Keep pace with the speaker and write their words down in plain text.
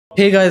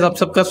Hey guys, आप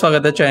सबका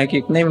स्वागत है चाहे कि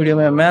एक नई वीडियो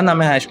में। मेरा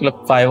नाम है हैश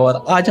क्लब 5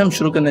 और आज हम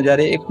शुरू करने जा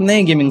रहे हैं एक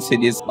नई गेमिंग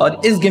सीरीज। और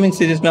इस गेमिंग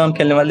सीरीज में हम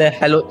खेलने वाले हैं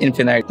हेलो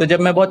इन्फिनाइट। तो जब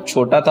मैं बहुत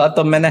छोटा था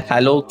तब मैंने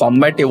हेलो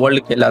कॉम्बैट इवॉल्व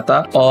खेला था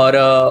और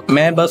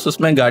मैं बस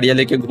उसमें गाड़ियां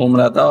लेके घूम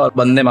रहा था और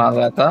बंदे मार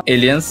रहा था,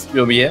 एलियंस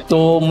जो भी है।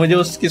 तो मुझे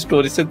उसकी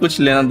स्टोरी से कुछ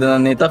लेना देना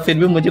नहीं था, फिर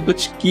भी मुझे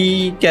कुछ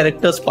की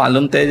कैरेक्टर्स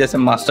मालूम थे, जैसे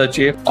master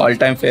chief all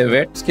time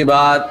favourite, उसके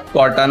बाद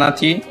कॉर्टाना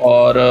थी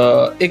और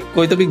एक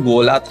कोई तो भी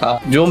गोला था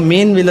जो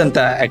मेन विलन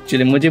था।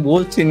 एक्चुअली मुझे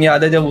वो सीन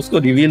याद है जब उसको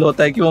रिवील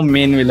होता है कि वो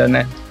मेन विलन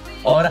है।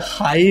 और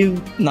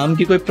हाइव नाम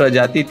की कोई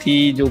प्रजाति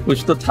थी जो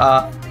कुछ तो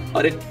था,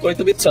 और एक कोई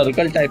तो भी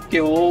सर्कल टाइप के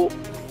वो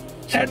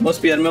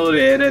एटमॉस्फेयर में वो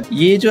रह रहे।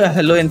 ये जो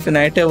हेलो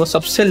इन्फिनाइट है वो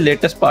सबसे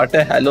लेटेस्ट पार्ट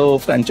है हेलो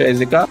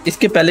फ्रेंचाइजी का।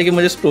 इसके पहले की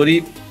मुझे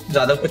स्टोरी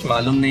ज्यादा कुछ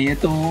मालूम नहीं है,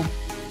 तो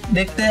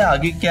देखते हैं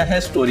आगे क्या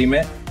है स्टोरी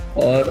में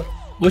और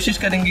कोशिश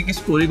करेंगे कि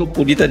स्टोरी को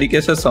पूरी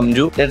तरीके से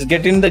समझूं। Let's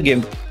get in the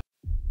game.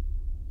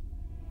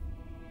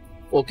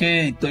 Okay,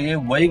 तो ये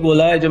वही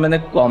गोला है जो मैंने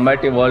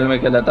कॉम्बैट इवॉल्व में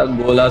खेला था।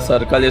 गोला,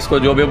 सर्कल, इसको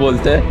जो भी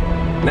बोलते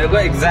हैं, मेरे को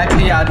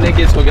एग्जैक्टली याद नहीं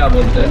कि इसको क्या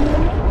बोलते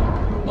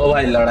हैं। ओ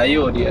भाई, लड़ाई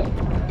हो रही है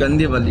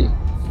गंदी वाली,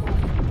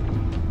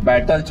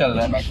 बैटल चल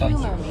रहा है। बैटल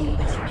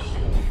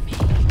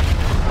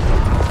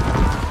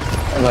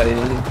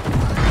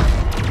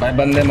भाई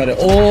बंदे मरे।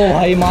 ओ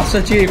भाई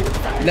मास्टर चीफ,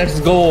 लेट्स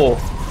गो।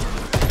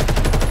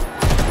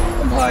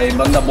 भाई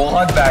बंदा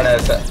बहुत बैड है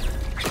ऐसा।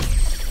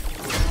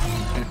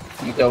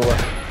 क्या हुआ?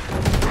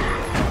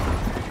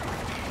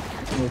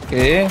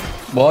 ओके,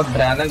 बहुत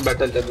भयानक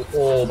बैटल चल रही।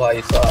 ओ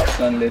भाई साहब,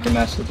 गन लेके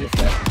मास्टर चीफ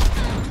है,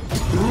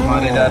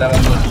 मारे जा रहा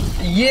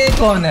है। ये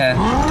कौन है?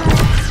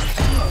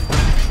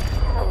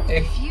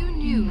 एक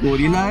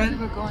गोरिल्ला है।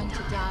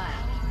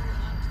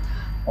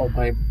 ओ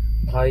भाई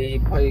भाई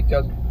भाई,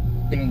 क्या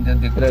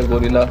दिख रहा है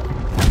gorilla.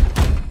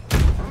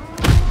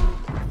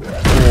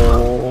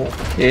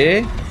 Okay,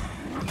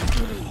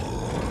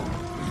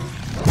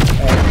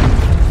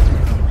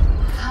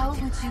 How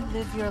would you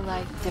live your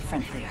life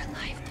differently?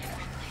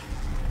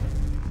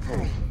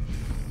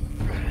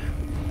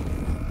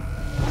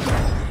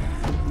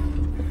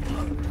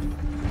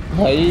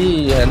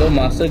 भाई हेलो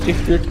मास्टर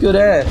चीफ ट्वीट क्यों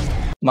रहे?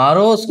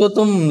 मारो उसको,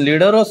 तुम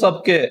लीडर हो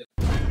सबके।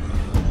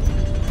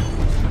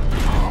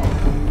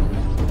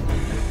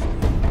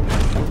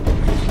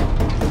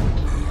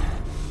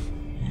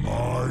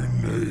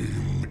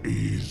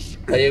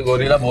 ये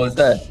गोरिल्ला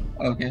बोलता है।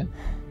 ओके,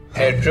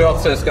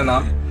 हेड्रॉक्स है इसका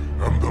नाम।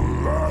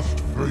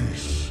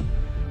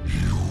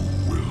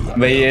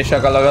 भाई ये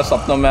शक्ल अगर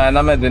सपनों में आया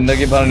ना, मैं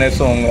जिंदगी भर नहीं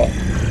सोऊंगा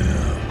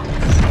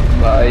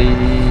भाई।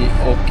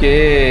 ओके,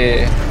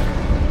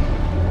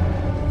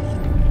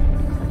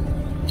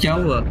 क्या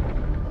हुआ?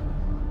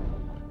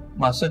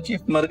 मास्टर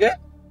चीफ मर गए?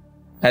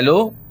 हेलो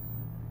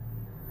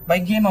भाई,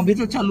 गेम अभी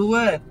तो चालू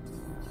हुआ है।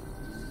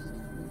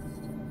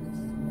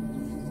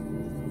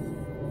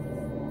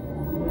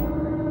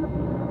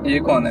 ये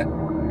कौन है?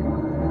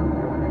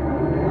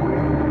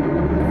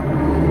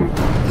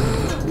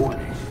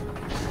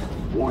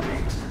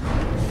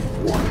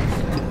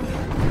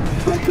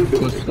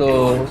 कुछ तो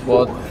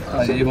बहुत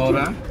अजीब हो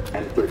रहा है।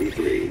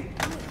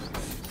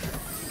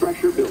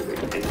 Pressure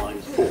building in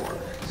lines 4,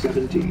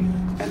 17,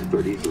 and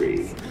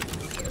 33.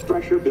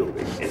 Pressure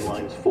building in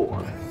lines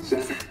 4,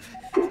 7.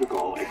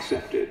 Protocol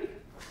accepted.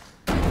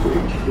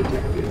 Breach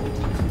detected.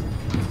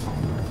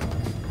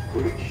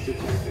 Breach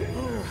detected.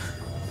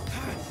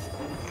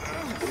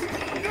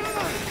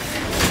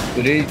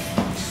 पूरी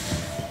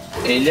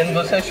एलियन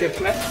घुसा है शिप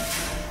में,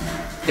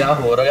 क्या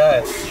हो रहा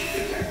है?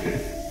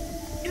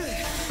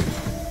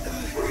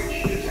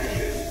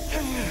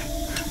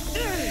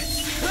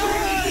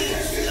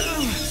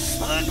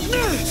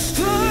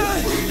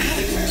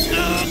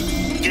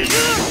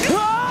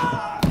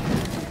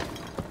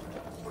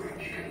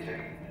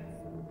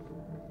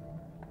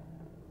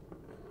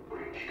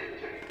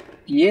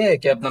 ये है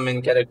क्या अपना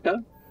मेन कैरेक्टर?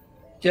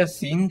 क्या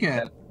सीन क्या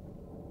है?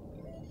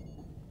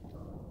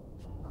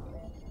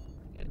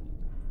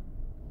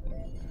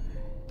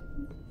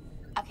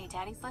 Okay,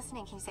 Daddy's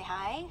listening. Can you say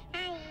hi?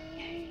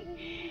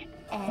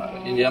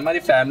 ये हमारी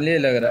फैमिली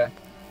लग रहा है।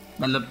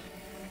 मतलब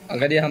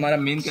अगर ये हमारा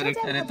मेन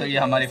कैरेक्टर है तो ये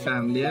हमारी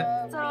फैमिली है।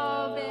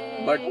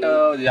 बट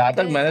जहाँ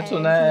तक मैंने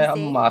सुना है हम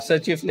मास्टर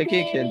चीफ लेके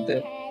ही खेलते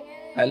हैं।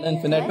 हेलो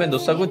इन्फिनाइट में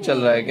दूसरा कुछ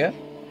चल रहा है क्या?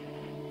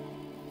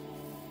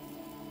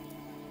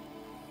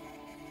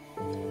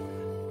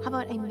 How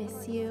about I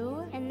miss you?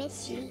 I miss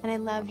you. And I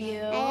love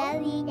you. I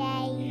love you,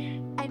 Daddy.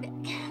 And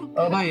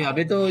ओ भाई,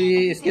 अभी तो ये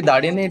इसकी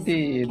दाढ़ी नहीं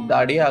थी,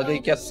 दाढ़ी आ गई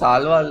क्या?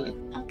 साल वाल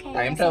okay.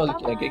 टाइम ट्रैवल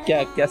किया क्या?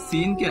 क्या क्या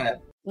सीन क्या है?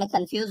 मैं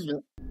कंफ्यूज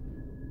हूँ।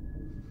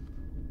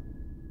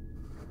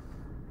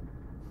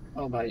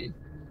 ओ भाई,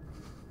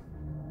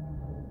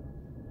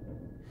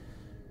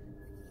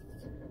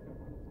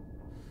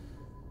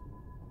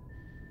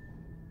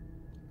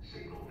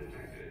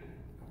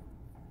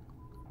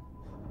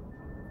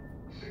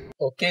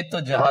 ओके, तो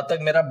जहां तक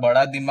मेरा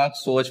बड़ा दिमाग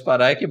सोच पा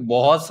रहा है कि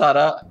बहुत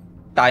सारा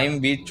टाइम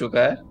बीत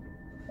चुका है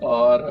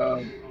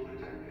और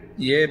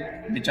ये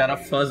बेचारा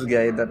फंस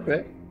गया इधर पे।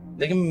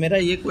 लेकिन मेरा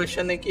ये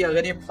क्वेश्चन है कि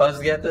अगर ये फंस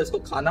गया तो इसको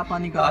खाना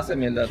पानी कहाँ से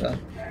मिल रहा था?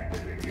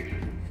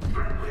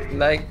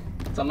 लाइक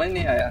समझ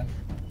नहीं आया।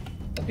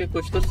 ओके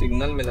कुछ तो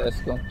सिग्नल मिला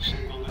इसको।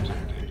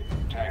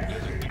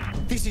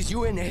 This is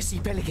UNSC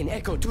Pelican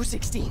Echo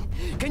 216.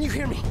 Can you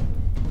hear me?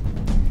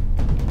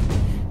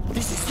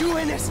 This is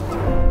UNS.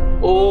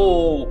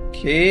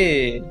 Okay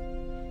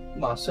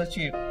master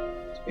chief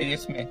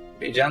space में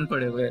बेजान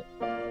पड़े हुए।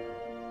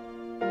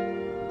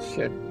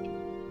 शिट।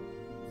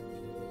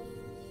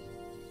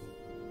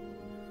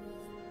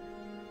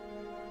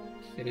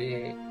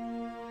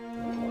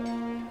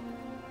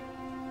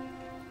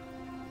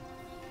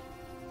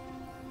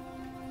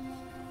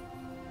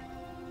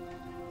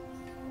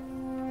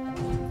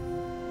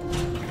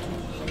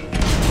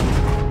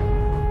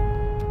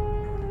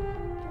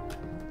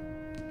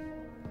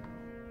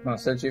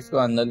 मास्टर चीफ को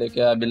अंदर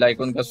लेके अभी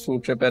लाइक उनका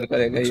सूट रिपेयर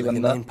करेगा ये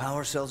बंदा।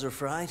 Power cells are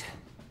fried.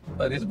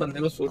 पर इस बंदे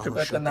को सूट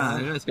रिपेयर करना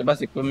आएगा, इसके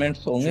पास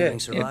इक्विपमेंट्स होंगे।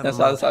 इतने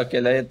साल से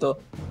अकेला है तो।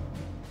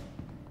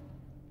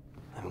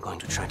 I'm going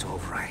to try to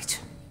overwrite.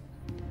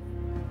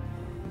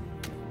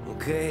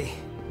 Okay.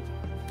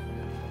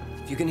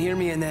 If you can hear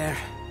me in there,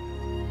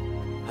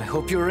 I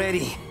hope you're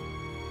ready.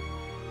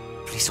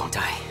 Please don't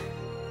die.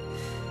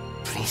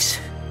 Please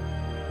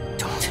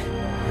don't.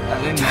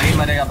 अरे नहीं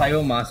मरेगा भाई,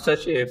 वो मास्टर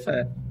शेफ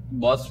है,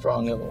 बहुत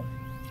स्ट्रांग है वो।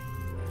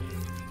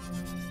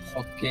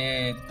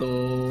 ओके तो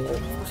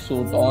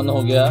सूट ऑन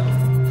हो गया,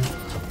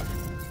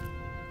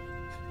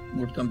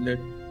 बूट कंप्लीट।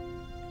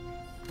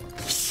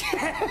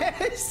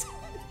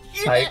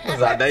 भाई तो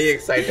ज्यादा ही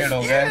एक्साइटेड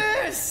हो गए,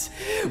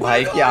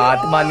 भाई की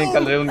आत्मा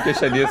निकल रही उनके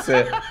शरीर से।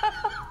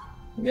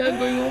 यार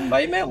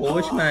भाई मैं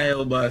होश में आया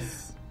हूँ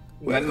बस।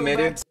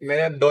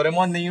 मेरे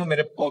डोरेमोन नहीं हूँ,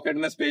 मेरे पॉकेट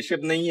में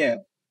स्पेसशिप नहीं है,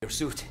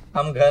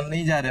 हम घर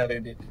नहीं जा रहे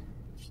already.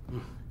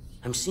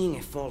 I'm seeing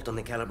a fault on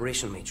the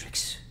calibration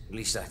matrix. At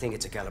least I think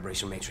it's a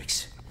calibration matrix.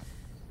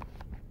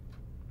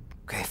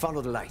 Okay,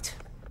 follow the light.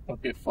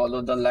 Okay,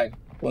 follow the light.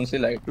 कौन सी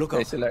लाइट? Look up.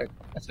 कैसी लाइट?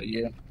 अच्छा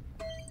ये।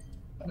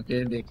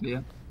 Okay, देख लिया।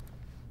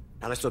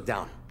 Now let's look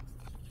down.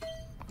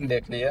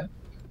 देख लिया।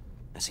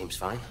 That seems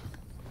fine.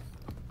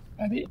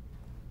 अभी?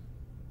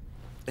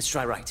 Let's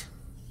try right.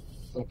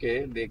 Okay,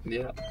 देख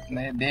लिया।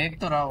 नहीं देख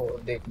तो रहा हूँ,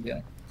 देख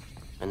लिया।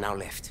 And now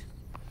left.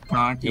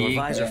 हाँ Your ठीक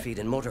visor है। feed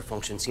and motor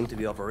function seem to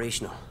be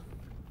operational.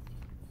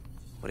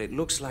 But it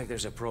looks like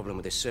there's a problem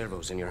with the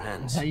servos in your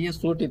hands. भाई ये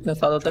सूट इतने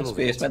सालों तक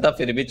स्पेस में था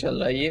फिर भी चल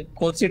रहा है। ये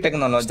कौन सी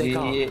टेक्नोलॉजी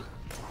ये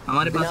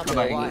हमारे पास कब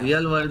आएगी?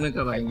 रियल वर्ल्ड में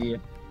कब आएगी ये?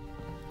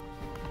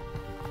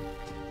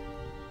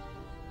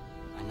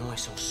 I know I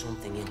saw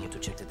something in here to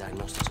check the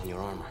diagnostics on your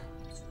armor.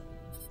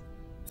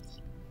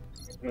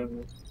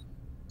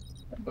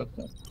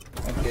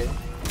 Okay.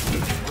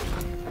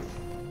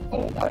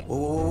 Oh भाई।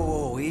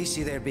 Whoa,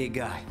 easy there, big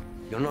guy.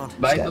 You're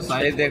not. भाई तो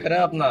साइज देख रहा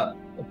है अपना,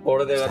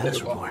 फोड़ देगा तेरे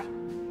Status को। report.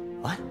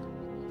 What?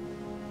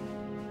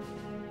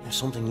 There's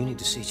something you need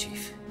to see,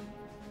 Chief.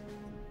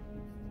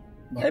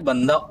 भाई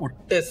बंदा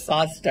उठते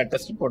साथ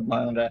स्टेटस रिपोर्ट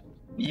मांग रहा है।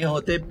 ये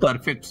होते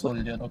परफेक्ट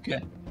सोल्जर। ओके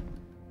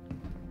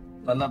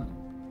मतलब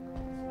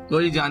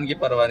कोई जान की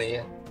परवाह नहीं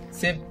है,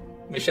 सिर्फ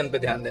मिशन पे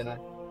ध्यान देना है।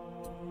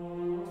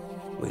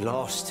 We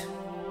lost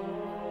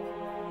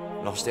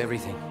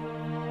everything.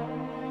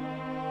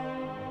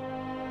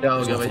 क्या हो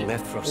गया Nothing भाई?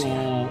 left for us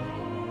here.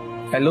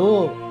 Hello,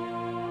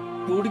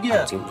 टूट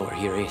गया? Team over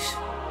here is.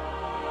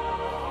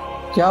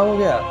 क्या हो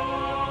गया?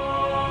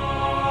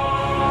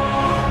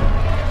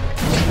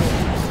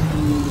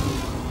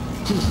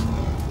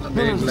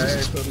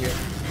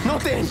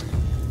 Not then!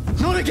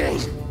 Not again!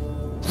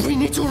 We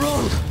need to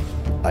run!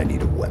 I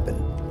need a weapon.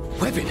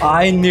 Weapon?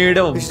 I need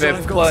a This time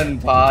I've got- weapon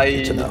भाई।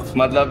 It's enough.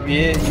 मतलब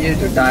ये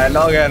जो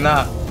dialogue है ना,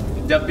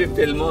 जब भी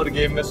फिल्मों और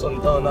गेम में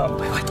सुनता हूँ ना,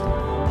 What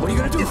are you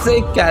gonna do? इससे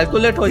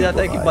कैलकुलेट हो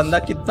जाता है कि बंदा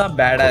कितना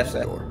बैड है।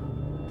 Door.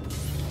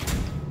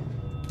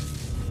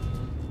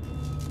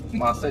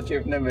 मास्टर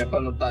चीफ ने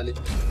वेपन उठा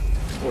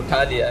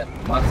लिया है।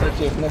 मास्टर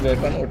चीफ ने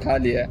वेपन उठा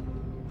लिया है।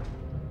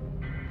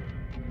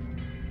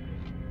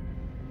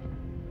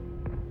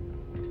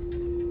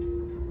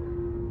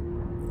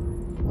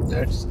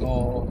 Let's go.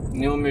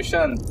 New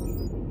mission.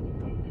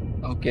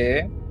 Okay.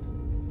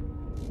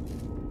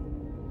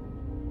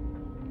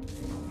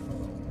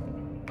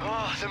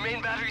 Oh, the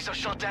main batteries are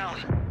shut down.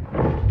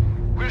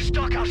 We're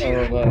stuck out O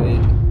here. भाई,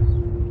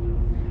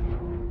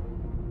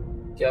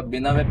 क्या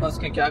बिना वेपन्स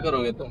के क्या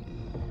करोगे तुम?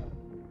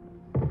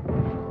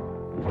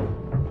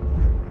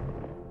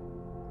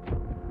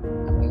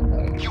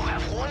 You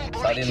have one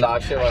सारी bullet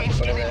लाशें वाश against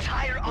पड़े an हैं।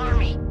 entire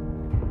army.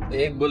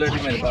 एक बुलेट ही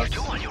What मेरे can you pass.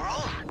 do on your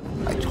own?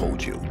 I told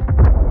you.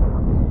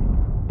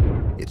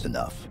 It's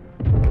enough.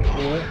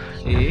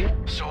 Okay.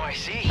 So I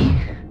see.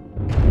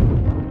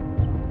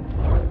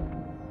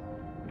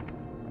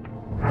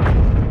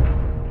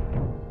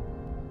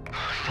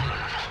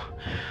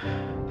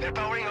 They're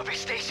powering up a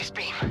stasis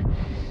beam.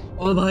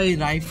 ओ भाई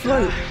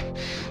rifle.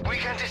 We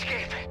can't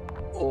escape.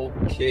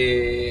 Okay.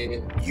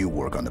 You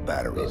work on the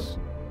batteries.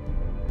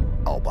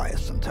 I'll buy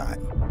us some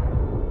time.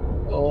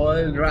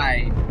 All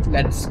right,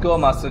 let's go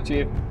master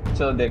chief.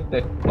 चलो देखते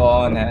हैं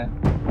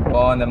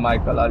कौन है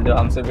Michael आज जो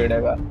हमसे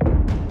भिड़ेगा।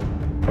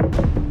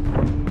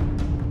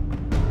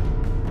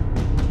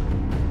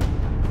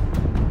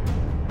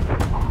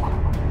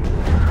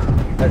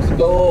 Let's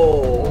go.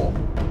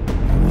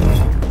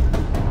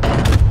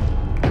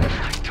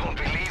 I don't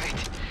believe it.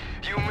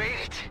 You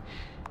made it.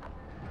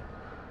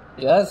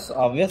 Yes,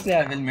 obviously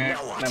I will make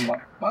मैं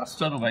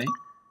master हूँ भाई.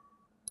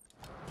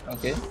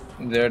 Okay,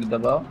 Z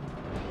दबाओ.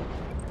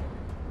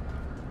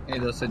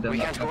 इधर से We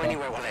जाना can't go पड़ेगा.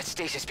 anywhere while that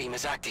stasis beam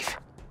is active.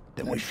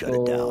 Then we shut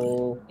it down.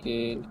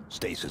 Okay.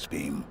 Stasis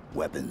beam,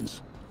 weapons.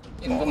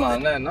 इनको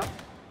मारना है ना?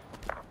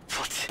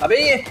 What? अबे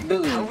ये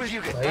How will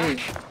you get भाई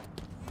back?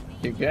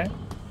 ठीक है.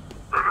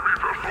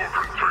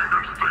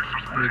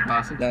 अभी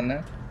कहाँ से जाना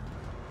है?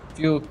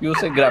 क्यू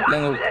से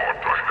ग्रैपलिंग हो.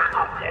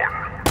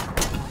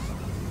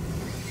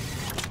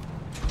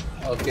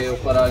 ओके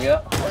ऊपर आ गया.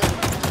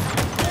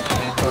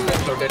 छोटे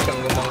छोटे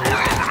चंगू मंगू.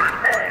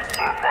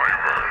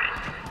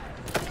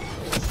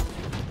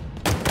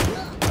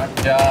 हट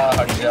जा.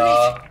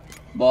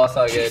 बॉस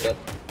आ गया इधर.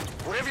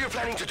 Whatever you're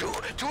planning to do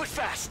it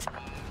fast.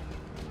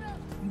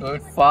 Do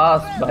it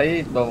fast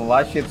भाई.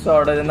 बकवास शिप से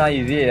ऑर्डर देना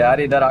इजी है यार.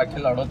 इधर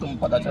आके लड़ो तुम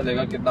पता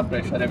चलेगा कितना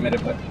प्रेशर है मेरे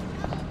पर.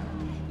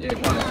 ये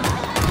कौन है?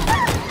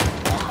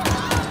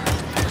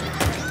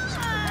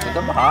 ये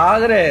तो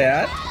भाग रहे हैं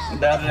यार.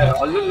 डर रहे हैं.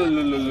 कौन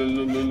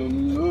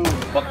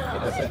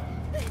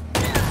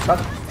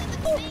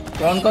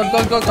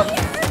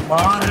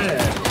मार रहे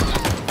हैं.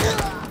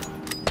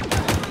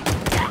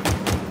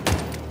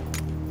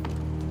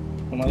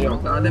 तुम्हारी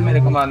औकात है मेरे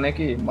को मारने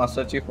की.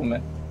 मास्टर चीफ हूँ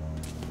मैं.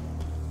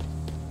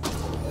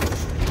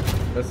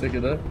 वैसे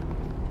किधर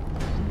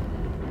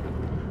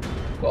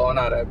कौन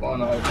आ रहा है?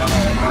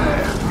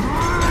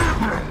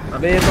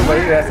 अबे ये तो भाई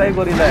वैसा ही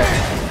गोरिल्ला है.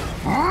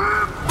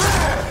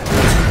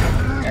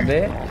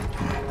 अबे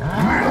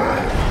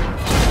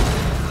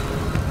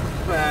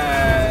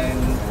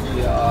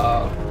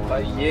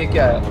भाई ये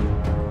क्या है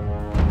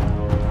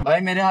भाई?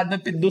 मेरे हाथ में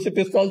पिद्दू से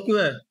पिस्तौल क्यों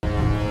है?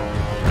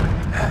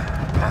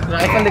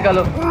 राइफल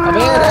निकालो.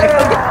 अबे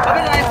राइफल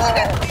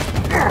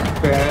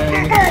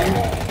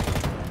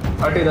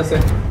हट इधर से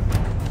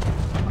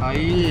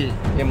भाई.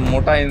 ये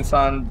मोटा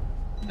इंसान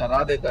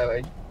डरा देता है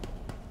भाई.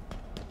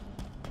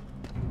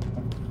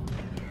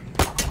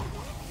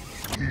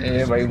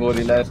 ये भाई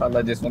गोरिल्ला है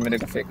साला जिसने मेरे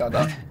को फेंका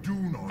था.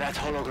 That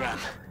hologram.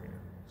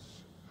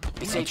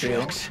 It's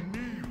Atriox.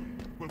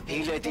 He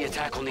led the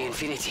attack on the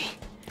Infinity.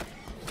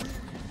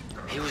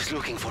 He was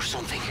looking for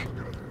something.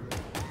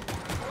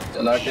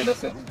 चला इधर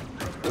से.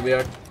 तो भी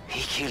हट.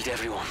 He killed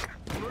everyone.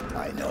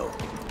 I know.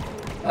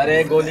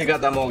 अरे गोली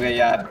खत्म हो गई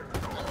यार.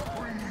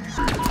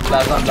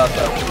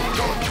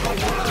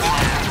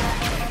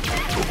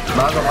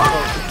 भागो.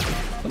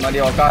 तुम्हारी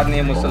औकात नहीं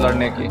है मुझसे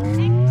लड़ने की.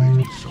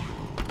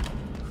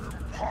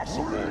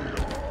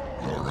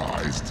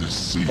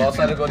 बहुत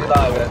सारे गोलीबार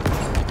आ गए.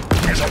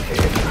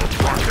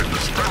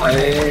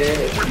 अरे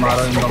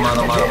मारो इनको.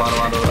 मारो.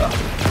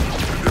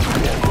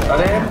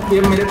 अरे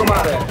ये मेरे को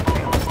मार रहे हैं.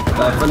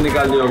 राइफल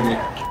निकाल दी होगी.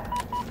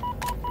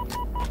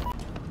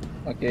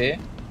 ओके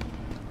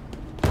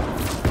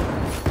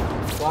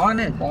कौन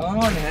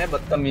है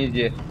बदतमीज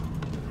ये?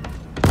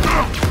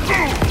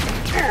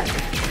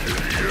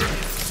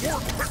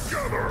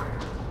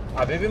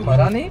 अभी भी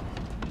मरा नहीं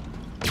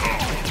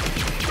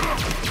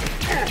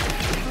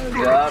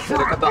यार.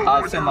 तेरे को तो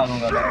हाथ से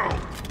मारूंगा मैं.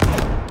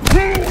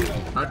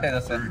 हट इधर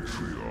से.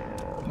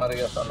 मर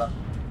गया साला.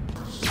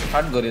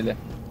 हट गोरिल्ले.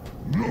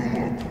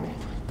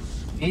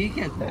 ठीक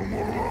है sir.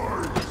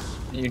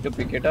 You need to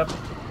pick it up.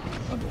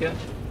 Okay.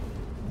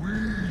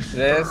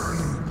 Press.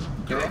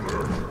 Okay.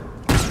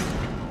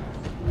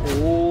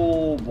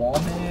 Oh,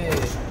 bomb है.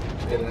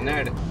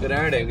 Grenade.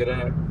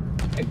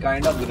 A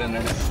kind of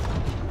grenade है.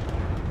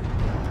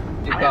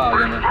 ये कहाँ आ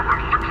गया मैं?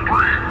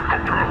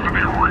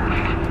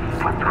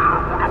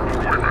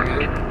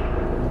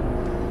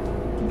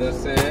 इधर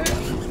से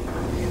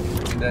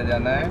इधर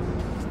जाना है.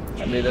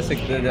 अभी इधर से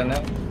किधर जाना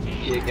है?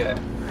 ये क्या है?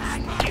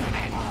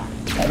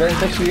 अबे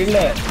इधर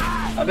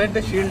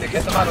शील्ड है.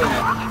 कैसे मारोगे?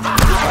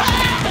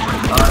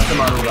 हाथ से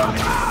मारूंगा.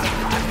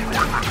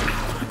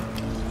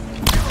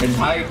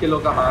 2.5 किलो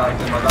का हाथ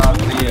है. मजाक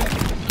नहीं है.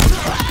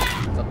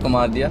 सबको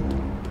मार दिया.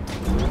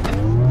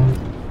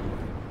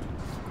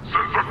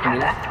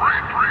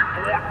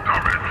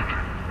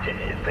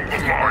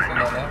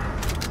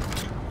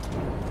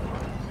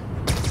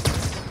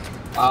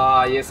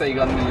 ये सही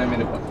गन मिल रहा है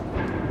मेरे पास.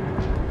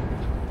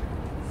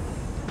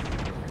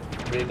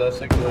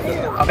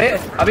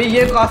 अबे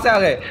ये कहाँ से आ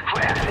गए?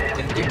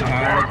 इनकी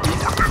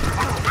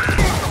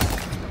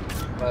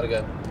मर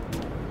गए.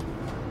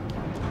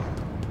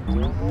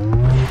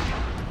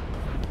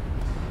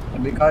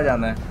 अभी कहाँ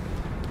जाना है?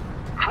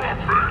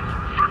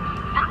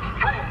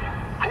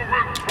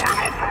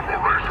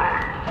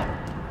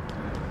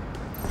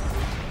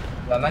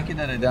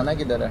 जाना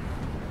किधर है?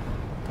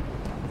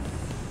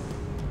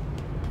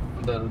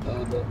 उधर.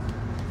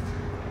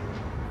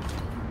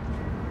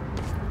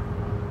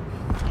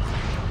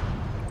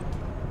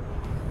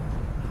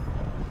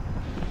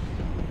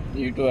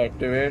 Need to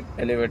activate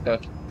elevator.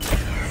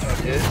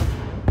 Okay.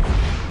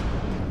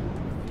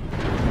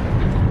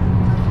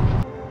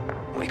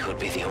 We could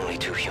be the only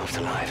two humans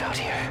alive out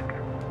here.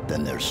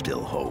 Then there's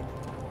still hope.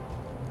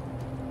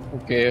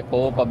 Okay,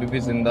 hope अभी भी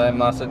जिंदा है।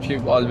 Master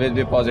chief always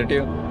be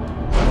positive.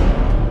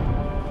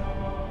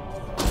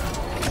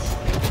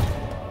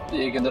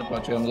 ये किधर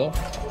पहुंचे हम लोग?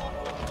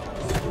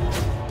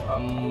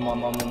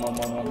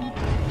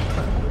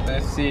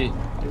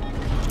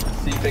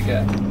 सी पे क्या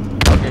है?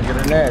 ओके,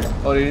 ग्रेनेड,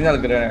 ओरिजिनल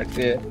ग्रेनेड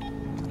से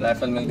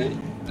राइफल मिल गई।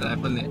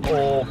 राइफल नहीं,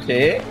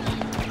 ओके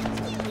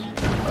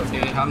ओके,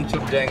 हम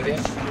छुप जाएंगे।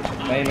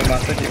 नहीं, मैं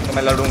मास्टर चीफ को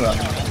मैं लड़ूंगा।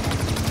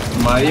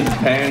 हमारी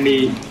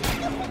भेंडी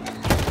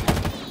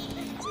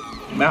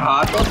मैं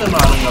हाथों से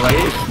मारूंगा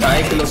भाई।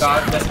 2.5 किलो का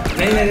हाथ में।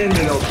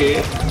 नहीं, ओके,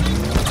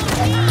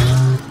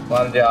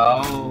 मर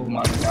जाओ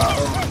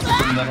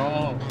सुंदर हो।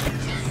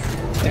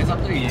 ये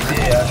सब तो इजी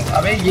है यार।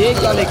 अबे ये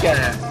क्या लेके आया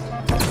है?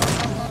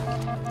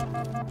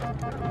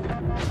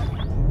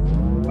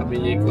 अबे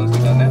ये कौन सी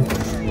गन है?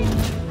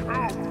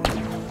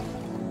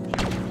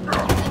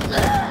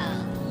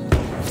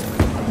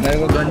 मेरे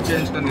को गन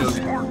चेंज करनी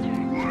होगी।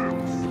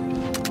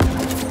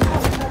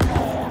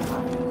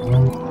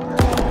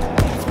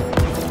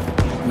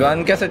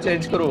 गन कैसे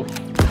चेंज करूँ?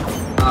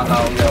 हाँ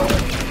हो गया।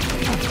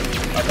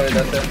 अच्छा,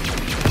 इधर से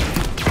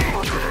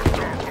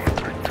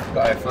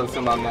राइफल से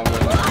मारना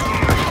होगा।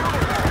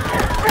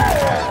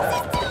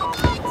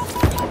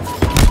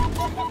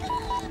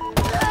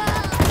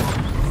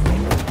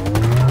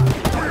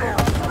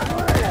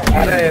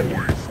 अरे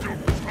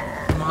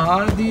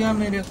मार दिया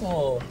मेरे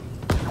को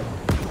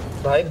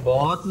भाई।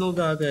 बहुत लोग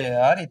आ गए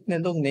यार, इतने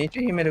लोग नहीं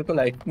चाहिए मेरे को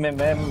लाइफ में।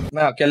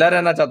 मैं अकेला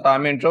रहना चाहता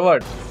हूँ।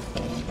 इंट्रोवर्ट।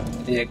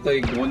 एक तो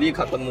एक गोली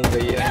खत्म हो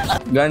गई है।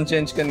 गन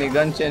चेंज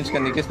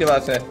करनी किसके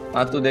पास है?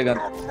 हाँ तू दे गन।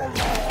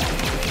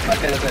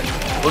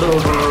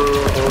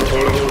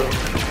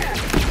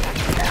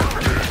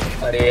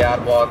 अरे यार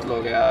बहुत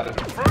लोग यार।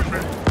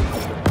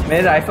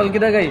 मेरी राइफल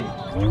किधर गई?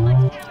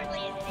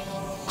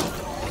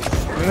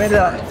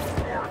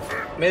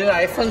 मेरी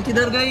राइफल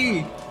किधर गई?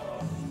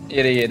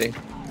 ये रही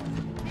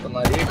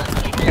तुम्हारी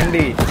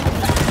ठंडी।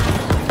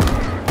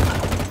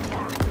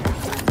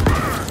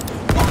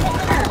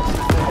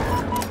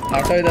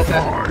 हटो इधर से।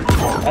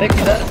 अरे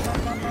किधर?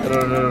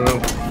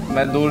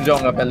 मैं दूर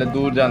जाऊंगा, पहले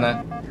दूर जाना है।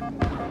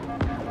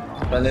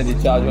 पहले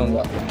रिचार्ज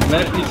होऊंगा।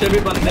 मैं पीछे भी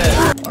बंदे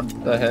हैं। What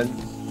the hell?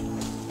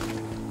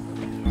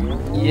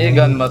 ये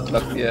गन मत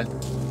लगती है।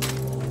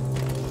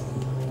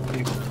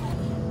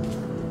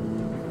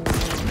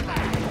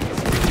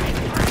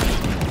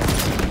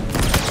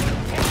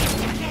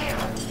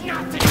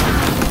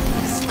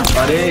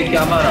 अरे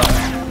क्या मारा?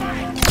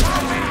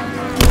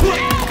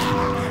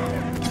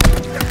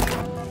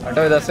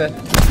 हटो इधर से।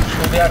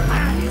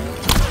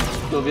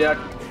 तू भी हट।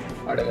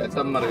 अरे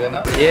सब मर गए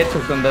ना। ये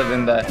चुकंदर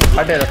जिंदा है।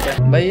 हटे रखे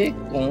भाई। ये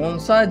कौन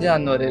सा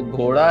जानवर है?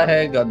 घोड़ा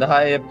है, गधा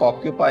है,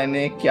 पॉक्यूपाइन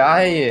है, क्या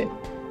है ये?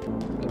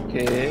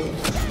 ओके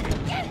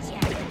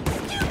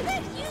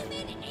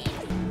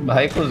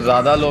भाई, कुछ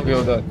ज्यादा लोग हैं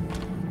उधर।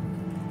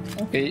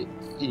 ओके,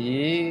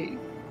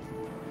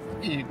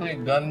 ये कोई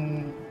गन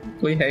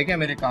कोई है क्या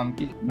मेरे काम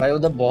की? भाई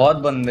उधर बहुत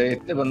बंदे,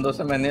 इतने बंदों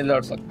से मैं नहीं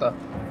लड़ सकता।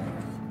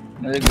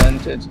 मुझे गन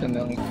चेंज करने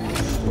होंगे।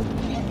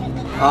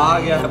 आ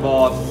गया है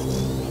बॉस।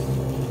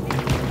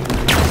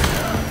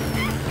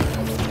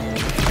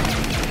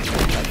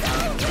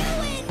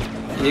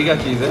 ये क्या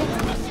चीज है?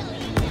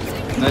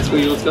 मैं इसको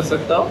यूज कर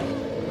सकता हूँ?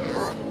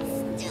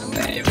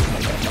 नहीं।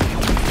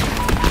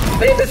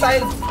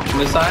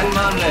 मिसाइल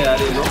मार रहे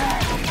यार ये लोग।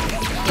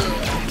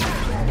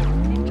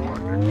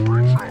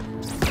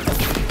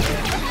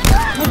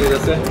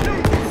 से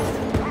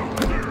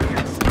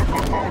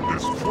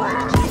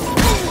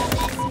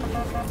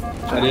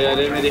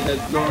अरे मेरी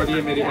हेल्थ लो हो रही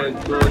है, मेरी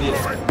हेल्थ लो हो रही है।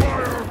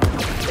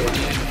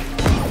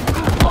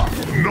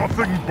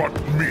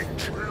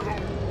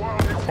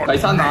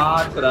 कैसा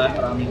नाच रहा है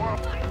हरामी।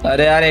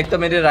 अरे यार, एक तो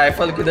मेरी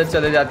राइफल किधर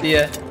चले जाती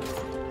है।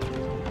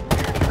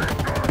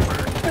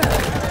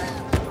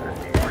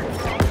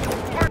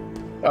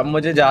 अब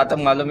मुझे जहाँ तक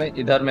मालूम है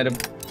इधर मेरे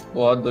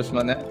बहुत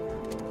दुश्मन है,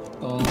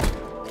 तो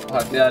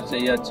हथियार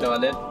चाहिए अच्छे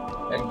वाले,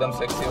 एकदम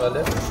सेक्सी वाले।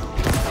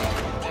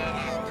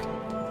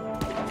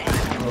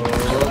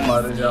 ओ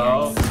मर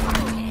जाओ,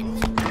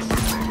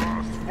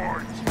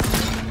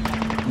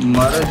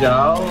 मर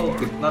जाओ,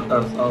 कितना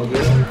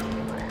तरसाओगे।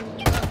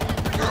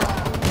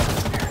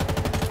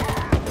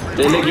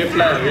 ले गिफ्ट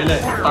लाए, ले।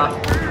 हाँ,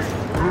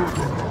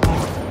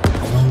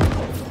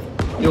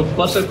 ये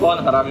ऊपर से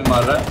कौन हरामी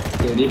मार रहा है?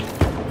 तेरी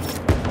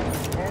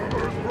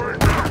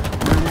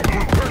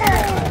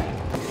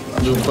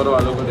जो ऊपर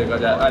वालों को देखा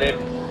जाए। अरे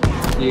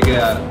ठीक है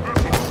यार,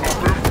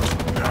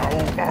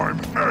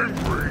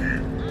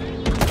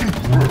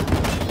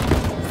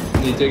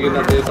 नीचे की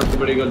तरफ सबसे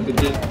बड़ी गलती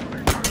थी।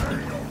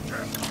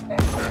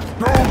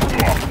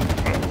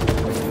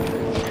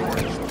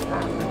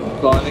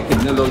 कौन है,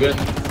 कितने लोग हैं?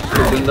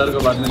 जिंदर को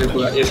बाद में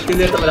देखूंगा, इसके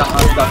लिए तो मेरा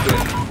हाथ काफी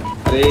है।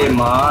 अरे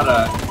मार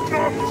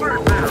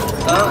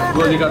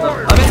गोली का था।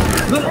 अरे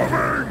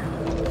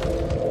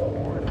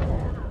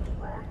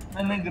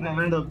मैंने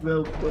ग्रेनेड अपने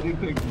ऊपर ही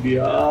फेंक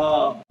दिया।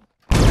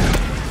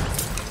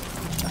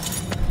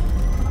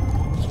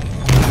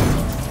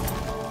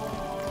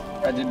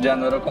 अजीब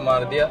जानवरों को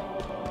मार दिया।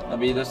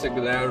 अभी इधर से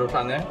ग्रेनेड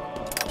उठाने।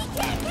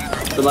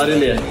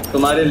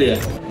 तुम्हारे लिए।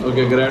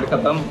 ओके ग्रेड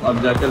खत्म, अब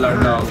जाके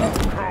लड़ना होगा।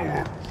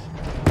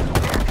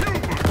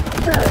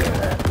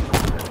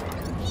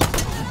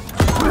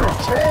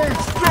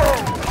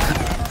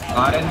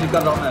 RNG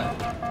कर रहा हूँ मैं।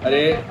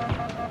 अरे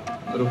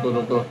रुको,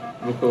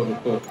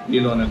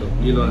 हील होने दो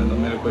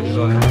मेरे को, हील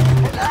होने दो।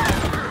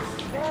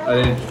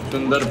 अरे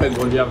सुंदर पे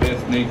गोलियां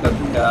वेस्ट नहीं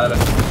करती यार,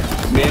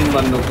 मेन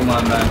बंदों को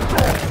मारना है।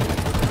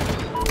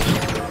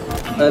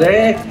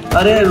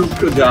 अरे रुक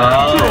जा।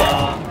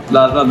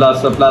 प्लाज्मा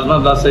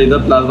ब्लास्ट है इधर,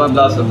 प्लाज्मा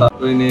ब्लास्ट था,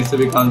 कोई नहीं, इससे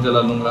भी काम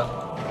चला लूंगा।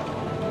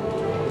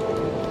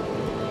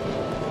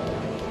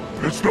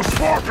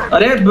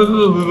 अरे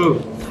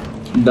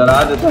डरा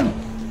देता।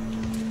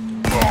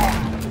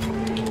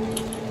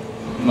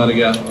 मर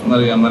गया।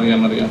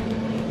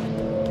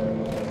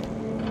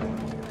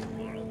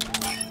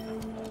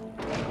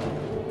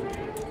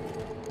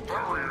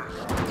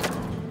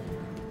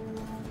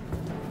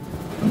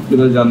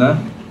 किधर जाना है?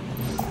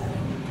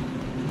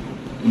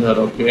 इधर।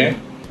 ओके।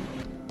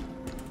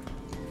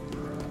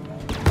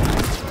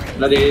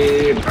 अरे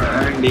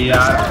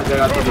यार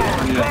जगह तो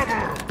दुश्मनी है।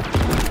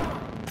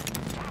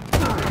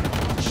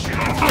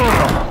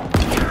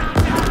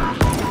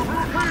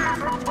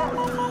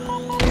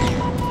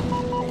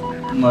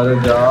 मर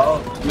जाओ।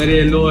 मेरे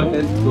लो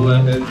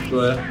हेल्थ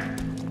है।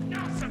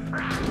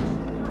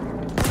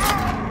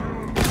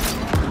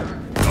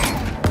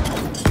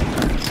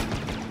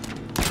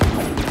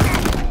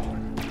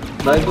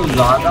 भाई तो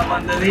ज्यादा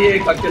बंदे नहीं है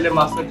एक अकेले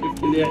मास्टर चीफ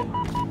के लिए।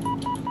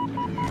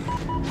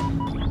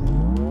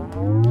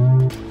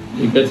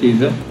 ये क्या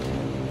चीज है,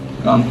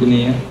 काम की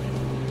नहीं है।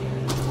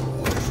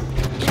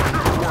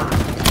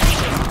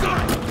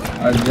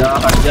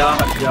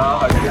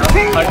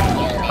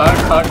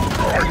 हट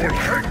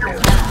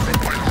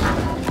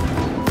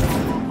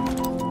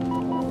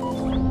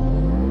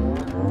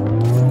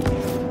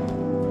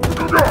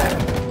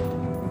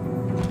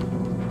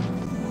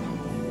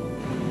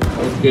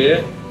ओके।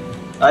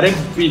 अरे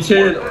पीछे।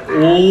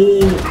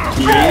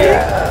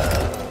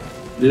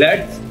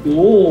 Let's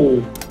go.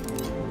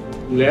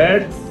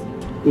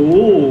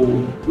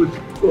 कुछ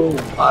तो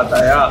आता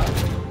यार।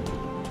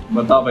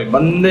 बताओ भाई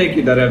बंदे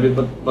किधर है अभी,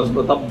 बस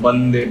बताओ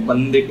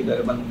बंदे किधर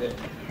है बंदे।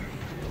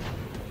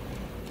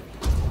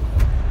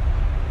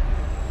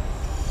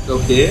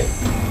 ओके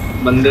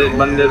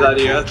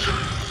बंदेदारी है,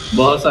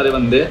 बहुत सारे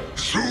बंदे।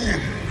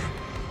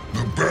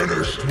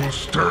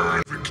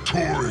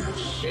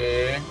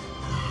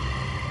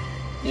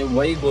 ये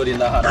वही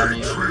गोरिल्ला हरामी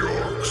है,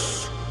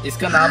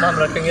 इसका नाम हम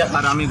रखेंगे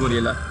हरामी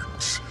गोरिल्ला,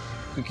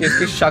 क्योंकि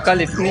इसकी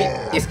शक्ल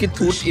इसकी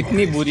थूट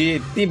इतनी बुरी है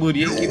कि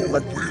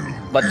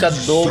बच्चा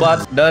 2 बार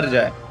डर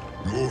जाए।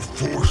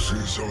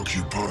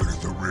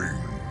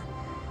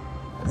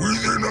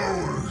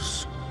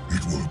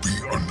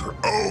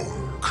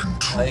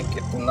 भाई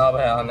कितना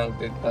भयानक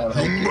दिखता है,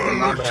 भाई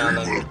कितना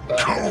भयानक दिखता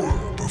है।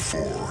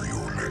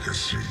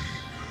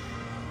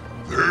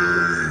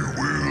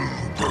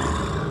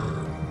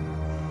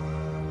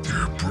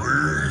 Their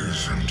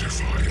brazen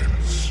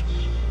defiance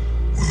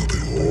will be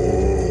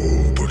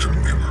all but a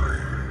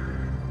memory.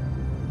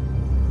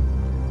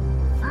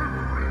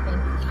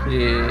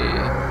 ये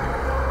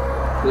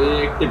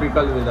एक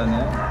टिपिकल विलन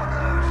है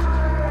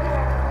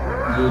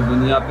जो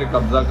दुनिया पे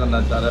कब्जा करना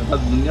चाह रहा है, बस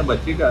दुनिया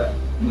बची का है,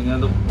 दुनिया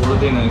तो छोड़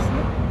देना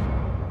इसमें।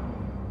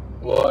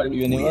 World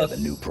universe.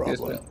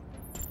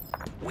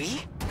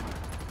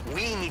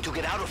 We need to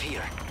get out of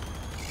here.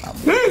 I'm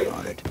working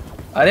on it.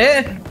 अरे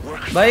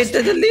भाई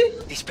इतने जल्दी?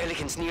 These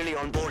pelicans nearly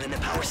on board and the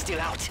power's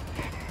still out.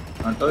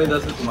 हटो इधर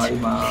से तुम्हारी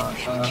माँ।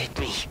 Get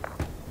me.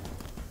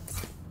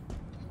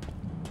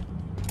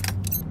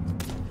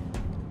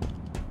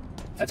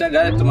 अच्छा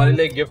गाइस तुम्हारे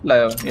लिए एक गिफ्ट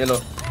लाया हूँ, ये लो।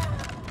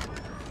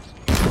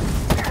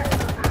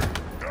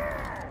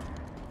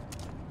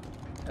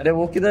 अरे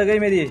वो किधर गई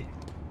मेरी?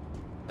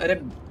 अरे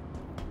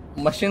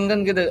मशीन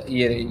गन किधर?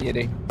 ये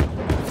रही।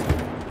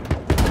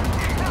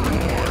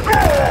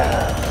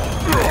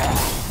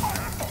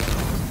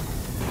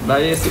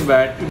 भाई ऐसी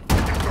बैटरी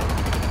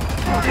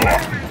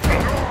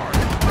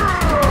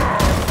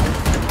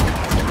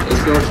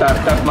इसको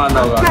टैप मारना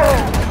होगा।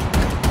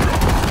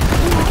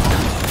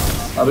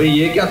 अबे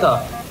ये क्या था?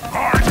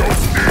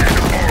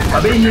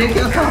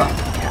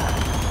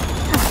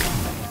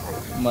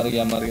 मर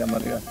गया।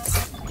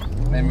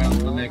 नहीं मैं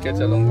उसको लेके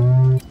चलूंगा,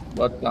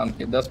 बहुत काम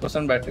की।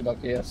 10% बैटरी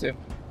बाकी है सिर्फ।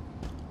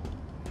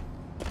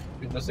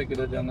 इधर से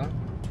किधर जाना?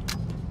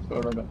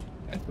 छोड़ो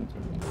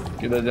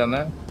किधर जाना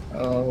है?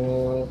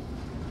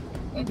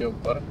 के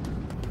ऊपर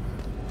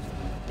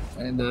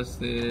इधर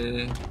से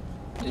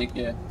एक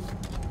है,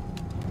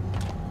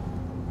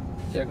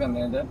 क्या करना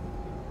है इधर?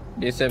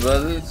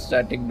 Disable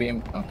static beam.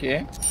 Okay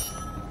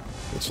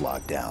It's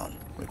locked down.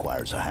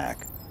 Requires a hack.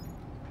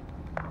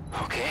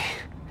 Okay,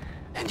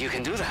 and you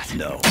can do that.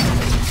 No.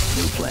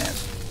 New plan.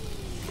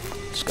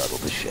 Scuttle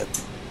the ship.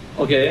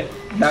 Okay,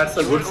 that's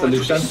a good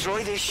solution.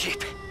 Destroy this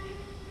ship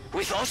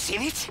with us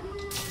in it.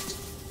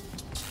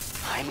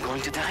 I'm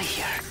going to die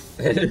here.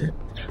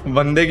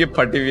 बंदे की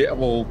फटी हुई।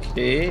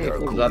 Okay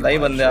ज्यादा ही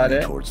बंदे आ रहे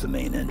हैं। Towards the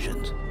main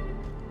engines.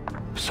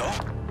 So?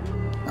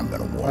 I'm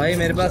gonna warm भाई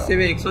मेरे things पास up.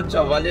 सिर्फ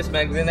 144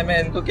 मैगजीन है, मैं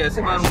इनको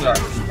कैसे मारूंगा?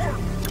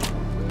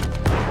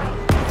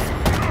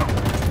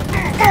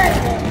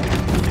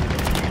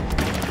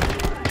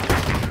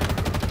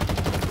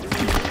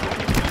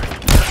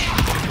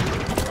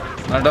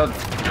 हटो,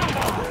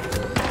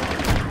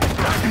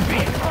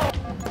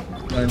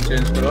 गन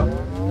चेंज करो।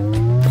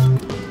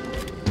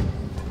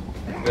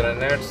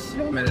 ग्रेनेड्स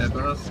मेरे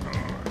पास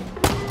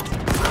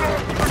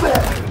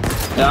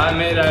यार,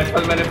 मेरी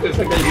राइफल मैंने फिर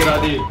से कहीं गिरा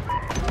दी।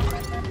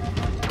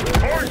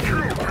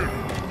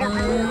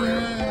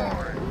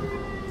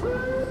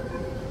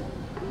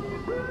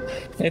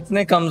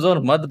 इतने कमजोर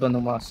मत बनो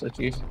मास्टर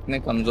चीफ, इतने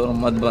कमजोर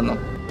मत बनो।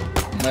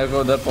 मेरे को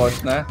उधर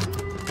पहुंचना है।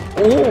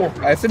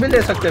 ओह, ऐसे भी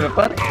ले सकते हैं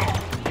पर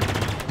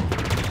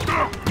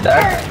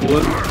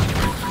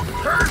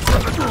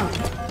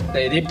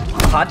तेरी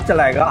हाथ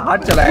चलाएगा, हाथ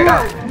चलाएगा।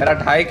 मेरा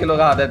 2.5 किलो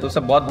का हाथ है, तुझसे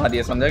बहुत भारी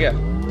है, समझा क्या?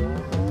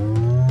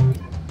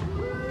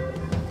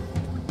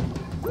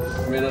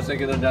 इधर से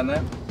किधर जाना है?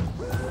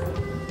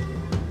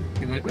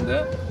 किधर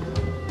किधर?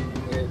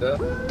 इधर।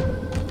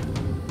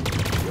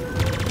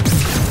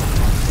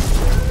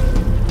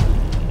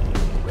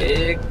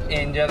 एक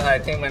इंजन आई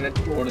थिंक मैंने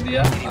तोड़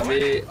दिया,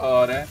 अभी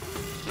और है।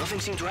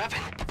 Nothing seemed to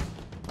happen.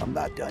 I'm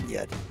not done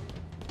yet.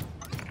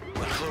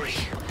 Well, hurry.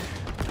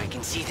 I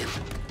can see them.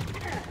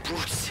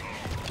 Brutes.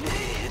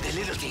 The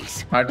little things.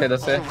 हट इधर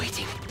से। All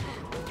waiting.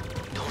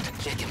 Don't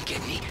let them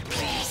get me,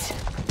 please.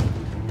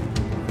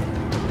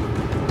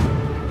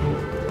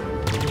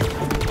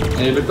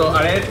 ये भी तो,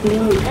 अरे तू,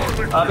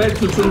 अबे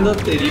चुचुंदर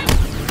तेरी,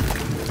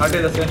 हट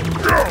इधर से।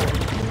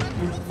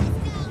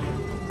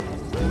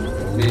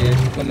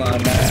 इसको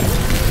मारना है,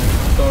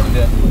 तोड़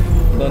दिया।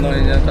 दोनों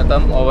इंजन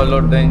खत्म।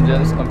 Overload the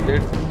engines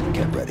complete.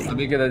 Get ready.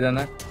 अभी किधर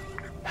जाना है?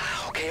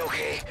 Okay,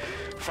 okay.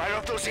 Fire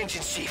up those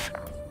engines, Chief.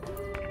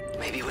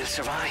 Maybe we'll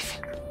survive.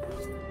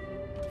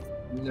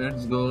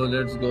 Let's go,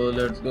 let's go,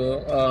 let's go.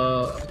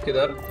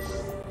 किधर?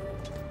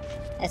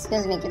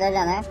 एक्सक्यूज मी, किधर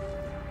जाना है?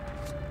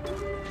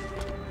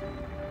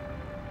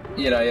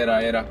 ये रहा, ये रहा,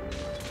 ये रहा।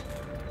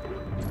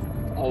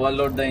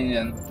 ओवरलोड द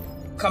इंजन,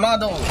 खमा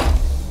दो।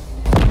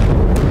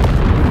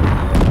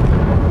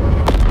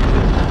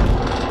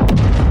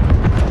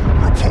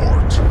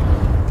 Report.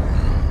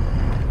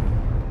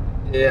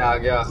 ये आ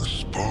गया,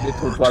 ये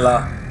धूप वाला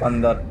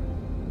अंदर।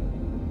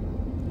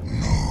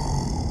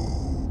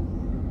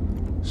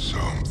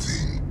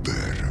 Something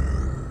better.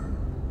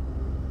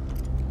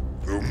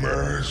 The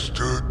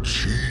Master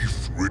Chief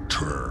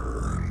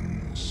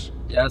returns.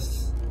 Yes,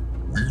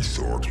 We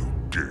thought you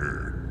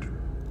dead.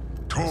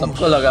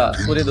 सबको लगा,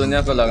 पूरी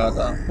दुनिया को लगा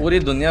था, पूरी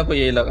दुनिया को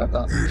यही लगा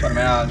था, पर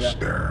मैं आ गया।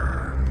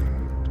 Stand.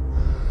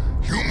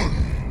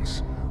 Humans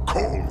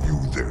call you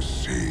their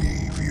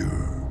savior.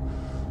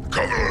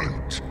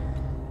 Covenant,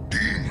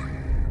 demon,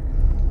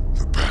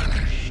 the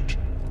banished.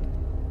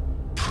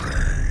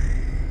 Pray.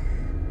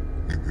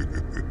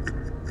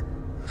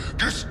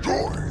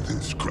 Destroy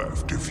this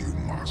craft if you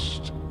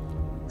must.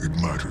 It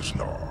matters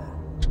not.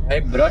 भाई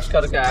ब्रश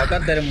करके आया कर,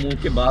 तेरे मुंह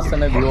की बात से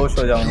मैं बेहोश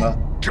हो जाऊंगा।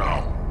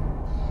 Down.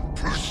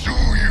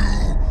 Pursue you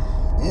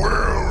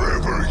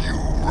wherever you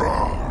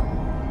run.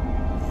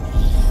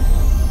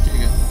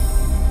 ठीक है,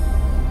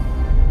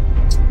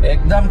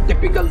 एकदम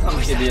टिपिकल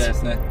धमकी दिया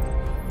इसने।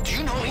 Do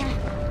you know him?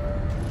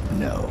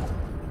 No.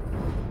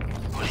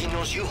 Well, he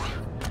knows you.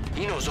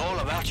 He knows all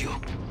about you.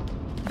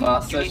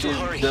 Master chief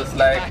just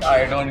like I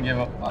don't give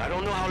up. I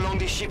don't know how long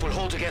this ship will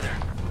hold together.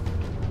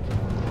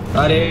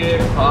 अरे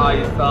भाई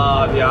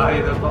साहब यार,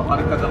 इधर तो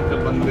हर कदम पे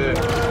बंदे।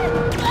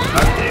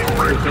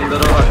 सुंदर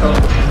हो हटो।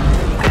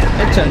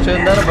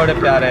 चंचुंदर बड़े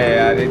प्यारे हैं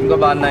यार, इनको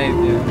बांधना ही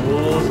चाहिए।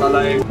 वो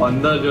साला एक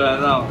बंदर जो है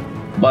ना,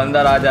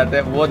 बंदर आ जाते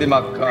हैं वो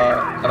दिमाग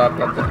खराब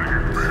करते हैं।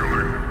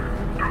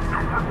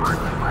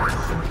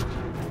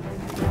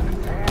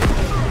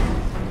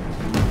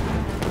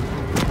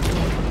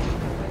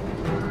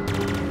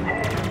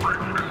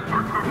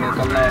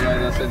 निकलना होगा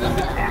इधर से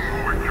जल्दी।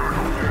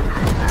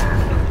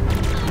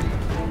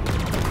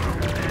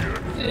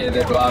 ये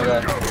देखो आ गए,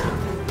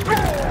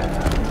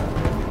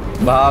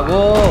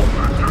 भागो।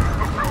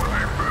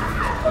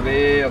 अबे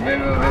अबे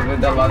अबे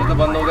दरवाजा तो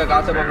बंद हो गया,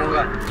 कहाँ से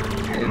भागूंगा?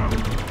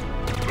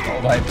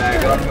 ओ भाई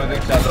बैकग्राउंड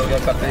म्यूजिक चालू हो गया,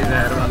 कतई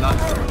जहर वाला।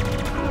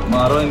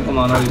 मारो इनको,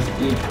 मारो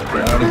इसकी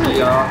प्यार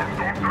किया।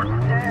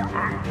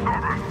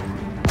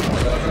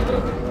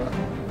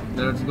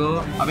 Let's go.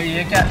 अबे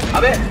ये क्या?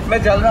 अबे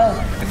मैं जल रहा हूँ।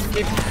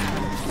 इसकी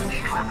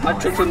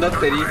अच्छी सुंदर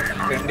तेरी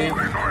भिंडी।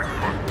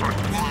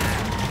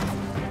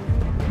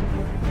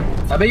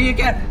 अबे ये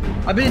क्या?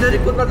 अबे इधर ही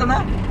कूद रहा था ना,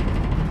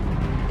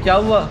 क्या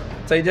हुआ?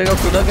 सही जगह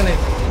कूदा कि नहीं?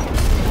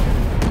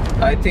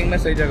 आई थिंक मैं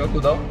सही जगह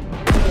कूदा हूँ।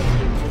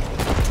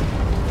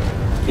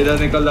 किधर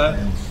निकल रहा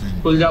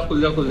है? खुल जा,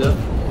 खुल जा, खुल जा,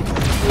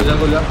 खुल जा,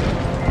 खुल जा,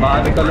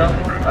 बाहर निकल रहा।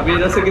 अभी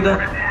इधर से किधर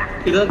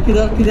किधर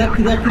किधर किधर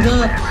किधर किधर?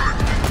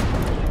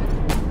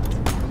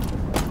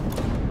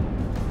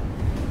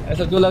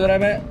 ऐसा क्यों लग रहा है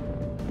मैं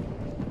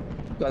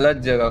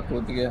गलत जगह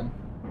कूद गया?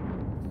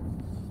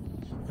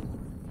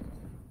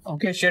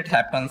 Okay, shit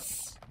happens.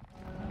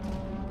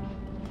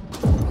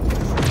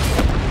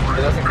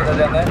 इधर से किधर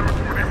जाना है?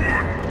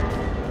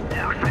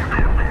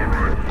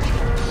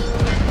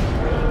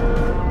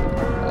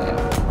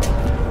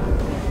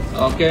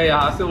 ओके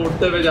यहाँ से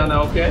उड़ते हुए जाना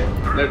है। Okay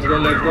let's go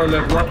let's go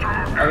let's go.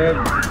 अरे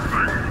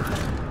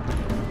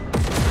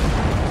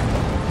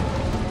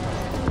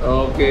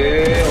ओके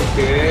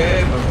ओके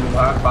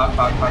भाग भाग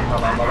भाग भाग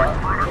भाग भाग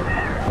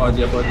पहुंच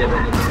गया पहुंच गया।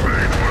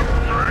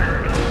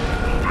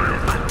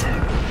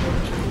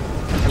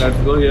 Let's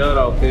go here.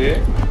 ओके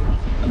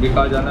अभी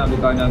कहाँ जाना है अभी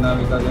कहाँ जाना है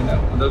अभी कहाँ जाना है?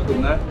 उधर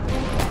कूदना है।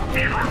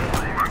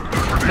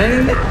 नहीं नहीं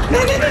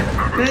नहीं नहीं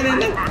नहीं नहीं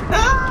नहीं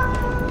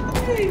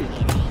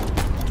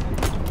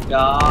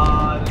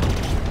यार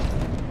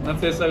मैं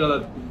फिर से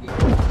गलत।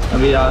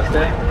 अभी यहाँ से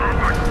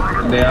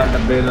यार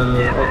डब्बे इधर।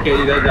 ओके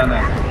इधर जाना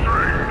है।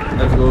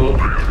 Let's go.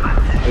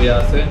 अभी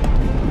यहाँ से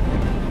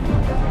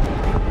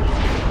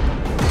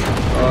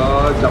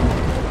जंप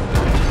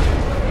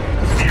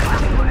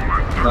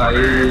भाई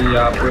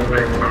यहाँ पे।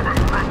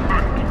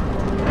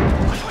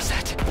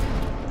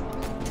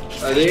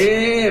 अरे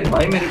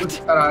भाई मेरे को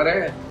चक्कर आ रहे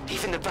हैं।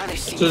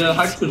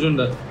 हट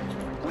सुजुंदर।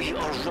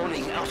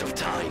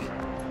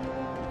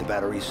 The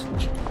batteries.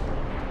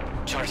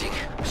 Charging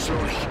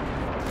slowly.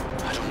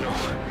 I don't know.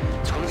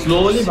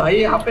 Slowly भाई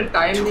यहाँ पे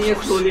टाइम नहीं है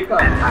स्लोली का।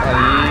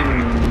 भाई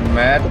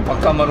मैं तो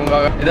पक्का मरूंगा।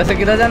 इधर से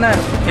किधर जाना है?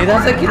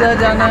 इधर से किधर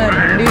जाना है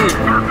भिंडी?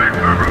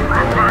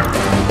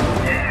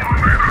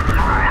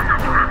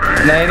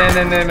 नहीं नहीं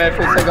नहीं नहीं मैं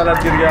फिर से गलत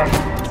गिर गया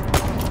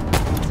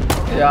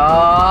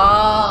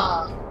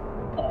यार।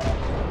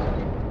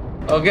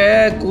 ओके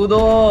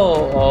कूदो।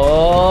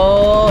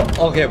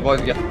 ओके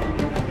पहुंच गया।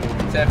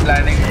 सेफ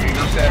लैंडिंग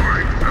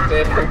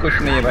सेफ तो कुछ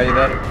नहीं है भाई।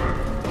 इधर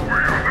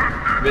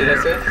इधर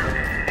से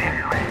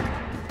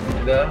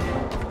इधर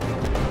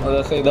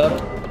उधर से इधर।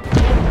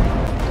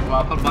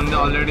 वहाँ पर बंदे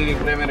ऑलरेडी दिख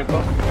रहे हैं मेरे को।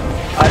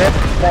 अरे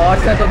पहुंच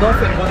से तो दो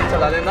फिर गोली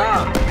चला देना।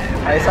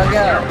 ऐसा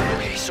क्या?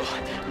 Okay, so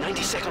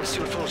 90 seconds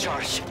till full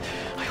charge.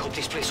 I hope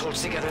this place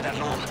holds together that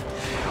long.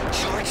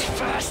 Charge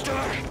faster.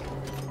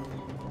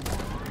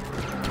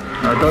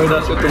 हटो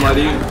इधर से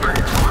तुम्हारी।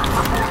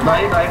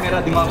 भाई भाई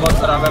मेरा दिमाग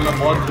बहुत खराब है। मैं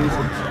बहुत दूर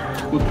से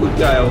कूद कूद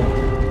के आया हूँ।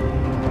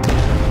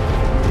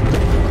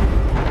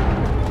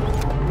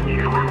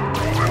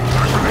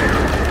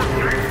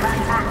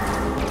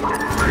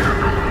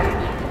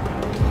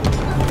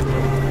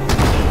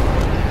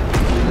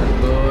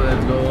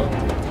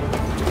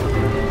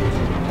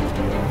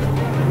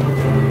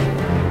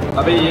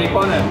 अबे ये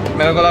कौन है?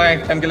 मेरे को लगा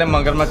एक टाइम के लिए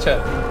मगरमच्छ है।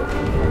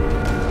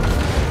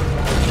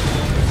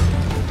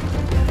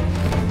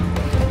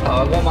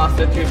 भागो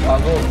मास्टर चीफ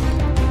भागो।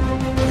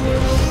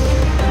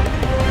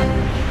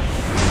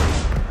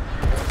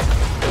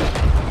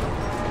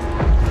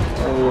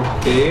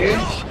 ओके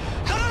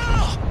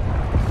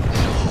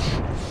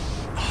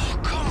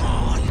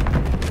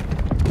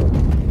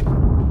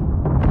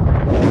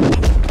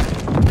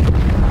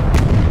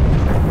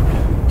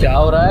क्या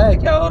हो रहा है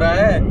क्या हो रहा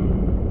है?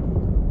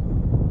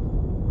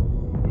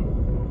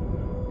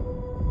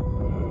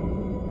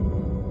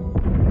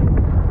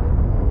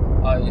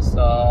 भाई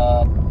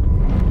साहब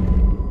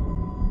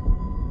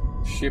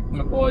शिप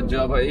में पहुंच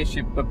जाओ भाई।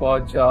 शिप में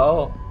पहुंच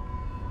जाओ।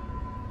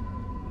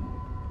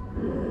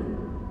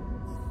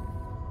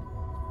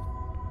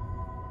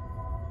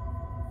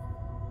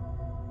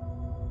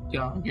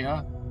 क्या हो गया?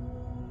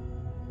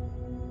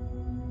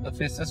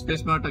 फिर से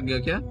स्पेस में अटक गया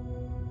क्या?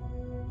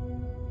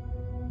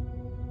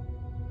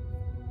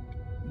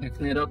 दिख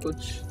नहीं रहा कुछ।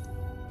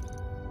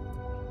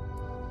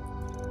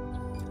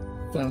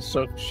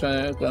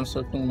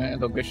 कंस्ट्रक्टिंग में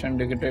location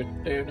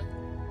detected.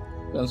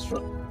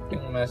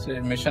 Constructing message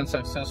mission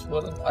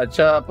successful.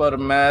 अच्छा पर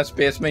मैं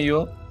स्पेस में ही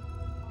हूँ।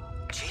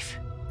 Chief,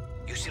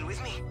 you still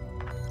with me?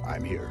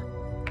 I'm here.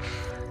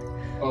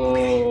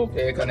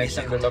 Okay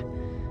connection develop.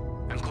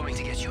 I'm coming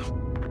to get you.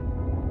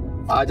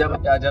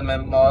 आजा मैं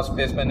और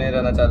स्पेस में नहीं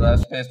रहना चाहता।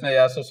 स्पेस में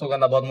यासूस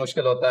करना बहुत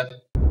मुश्किल होता है।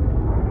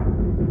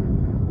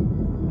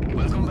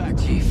 Welcome back,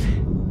 Chief.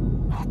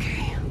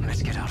 Okay,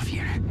 let's get out of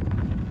here.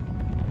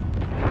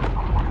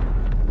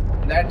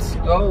 Let's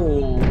go.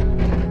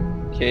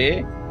 Okay.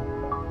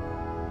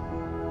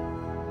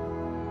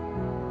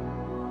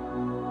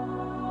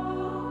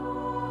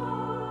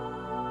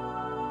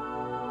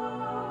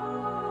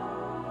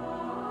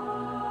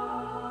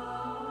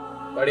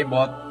 बड़ी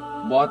बहुत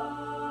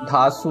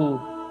धासु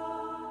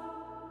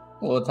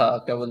वो था।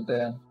 क्या बोलते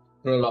हैं?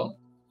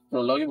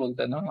 प्रोलॉग ही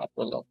बोलते हैं ना? हाँ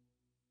prologue.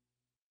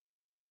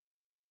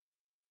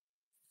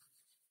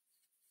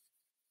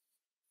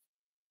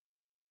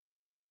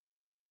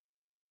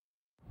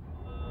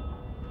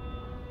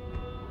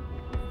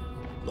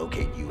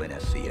 Locate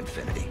UNSC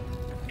Infinity.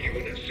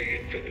 UNSC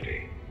Infinity.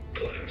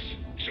 Class.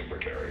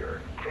 Supercarrier.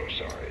 Crow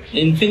size.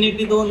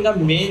 Infinity तो उनका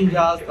मेन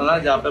जहाज था ना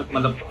जहाँ पे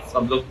मतलब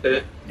सब लोग थे।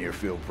 Near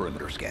field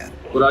perimeter scan.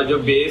 पूरा जो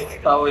बेस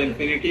था वो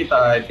इन्फिनिटी था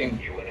I think.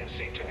 UNSC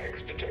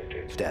tags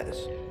detected. Status.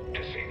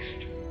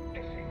 Deceased.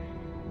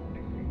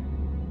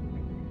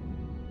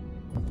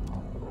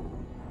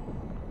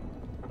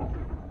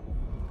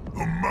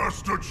 The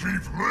Master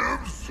Chief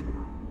lives?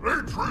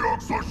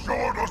 Atriox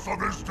assured us of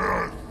his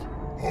death.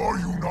 Are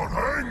you not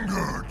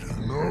angered?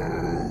 No.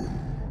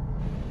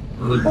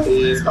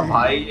 इसका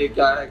भाई ये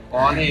क्या है?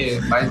 कौन है ये?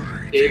 भाई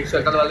एक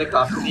शक्ल वाले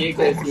काफी नहीं है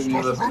क्या इस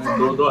यूनिवर्स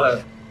में? दो है।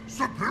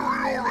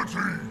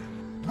 superiority,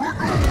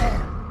 renewal.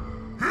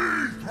 He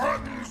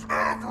threatens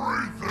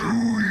everything. Do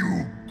you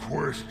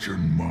question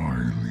my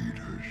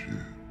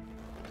leadership?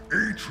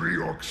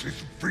 Atriox's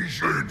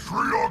vision.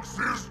 Atriox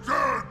is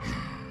dead.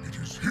 It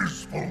is his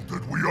fault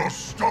that we are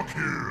stuck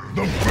here.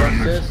 The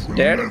bandits will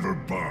dead? never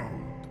bow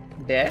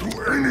Dead? to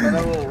any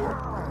मतलब वो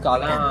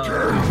काला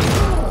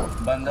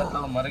बंदा था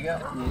मर गया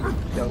ये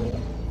क्या हुआ?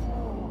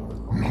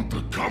 Not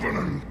the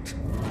Covenant.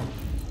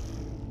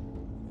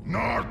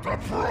 Not the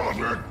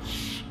prophets.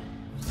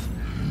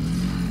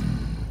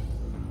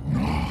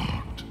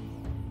 Not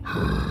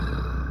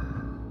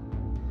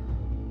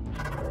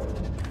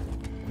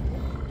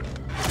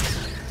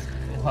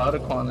हर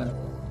कौन है?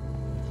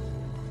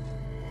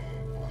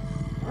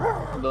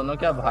 दोनों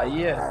क्या भाई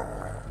है?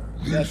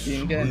 क्या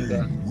सीन क्या है इनका?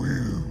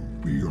 will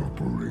be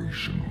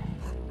operational.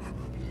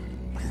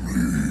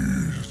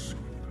 Please.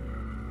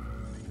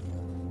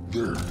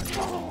 There.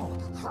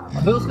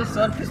 अबे उसका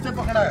सर किसने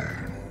पकड़ा है?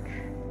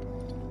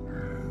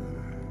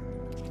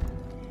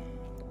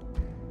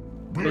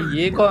 अबे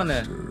ये कौन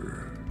है?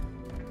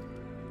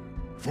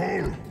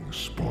 Follow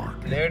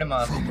Spartan Blade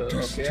Master, from a okay.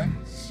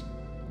 distance.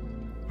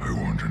 I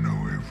want to know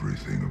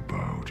everything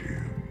about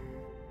him.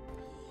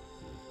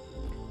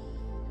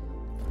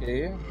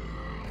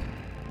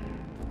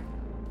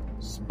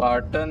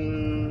 Spartan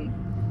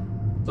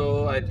तो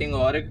आई थिंक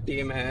और एक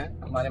टीम है,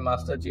 हमारे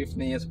मास्टर चीफ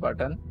नहीं है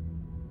स्पार्टन,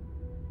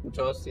 कुछ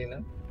और सीन है।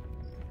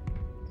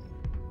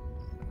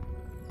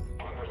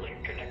 Link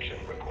connection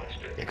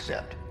requested.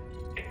 Accept.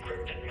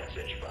 Encrypted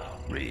message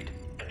found. Read.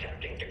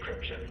 Attempting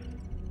decryption.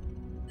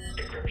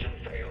 Decryption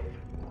failed.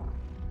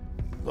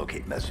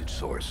 Locate message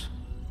source.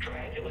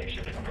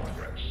 Triangulation in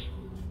progress.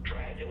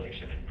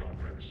 Triangulation in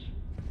progress.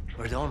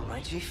 We're done,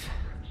 right, Chief?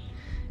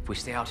 If we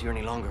stay out here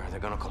any longer, they're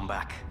gonna come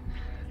back.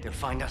 They'll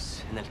find us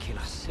and they'll kill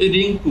us. ये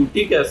ring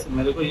टूटी कैसे?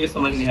 मेरे को ये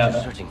समझ नहीं आ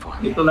रहा।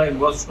 ये तो लाइक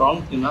बहुत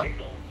स्ट्रॉन्ग थी ना।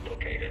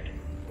 Located.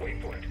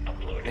 Waypoint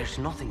uploaded. There's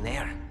nothing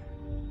there.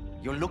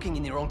 You're looking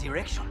in the wrong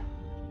direction.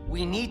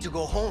 We need to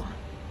go home.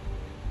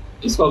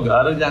 इसको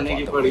घर जाने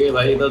की पड़ी है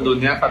भाई, तो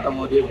दुनिया खत्म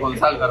हो रही है। कौन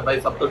सा घर भाई,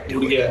 सब तो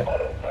टूट गया है।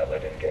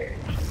 Autopilot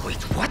engaged.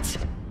 Wait, what?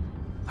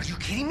 Are you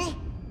kidding me?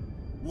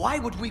 Why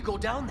would we go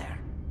down there?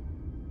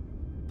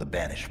 The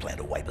Banished plan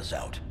to wipe us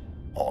out.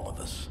 All of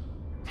us.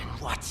 And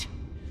what?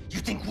 You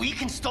think we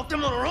can stop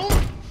them on our own?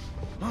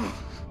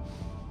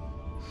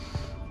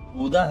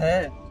 बूदा है,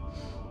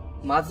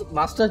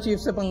 master chief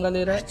से पंगा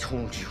ले रहा I है।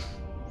 told you.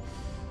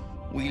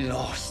 We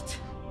lost.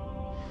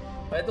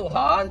 भाई तो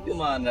हार क्यों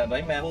मान रहा है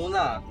भाई? मैं हूं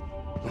ना।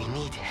 We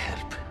need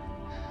help,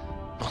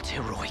 not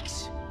heroics.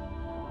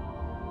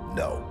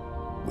 No.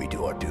 We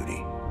do our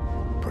duty.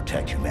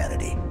 Protect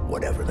humanity,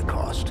 whatever the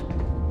cost.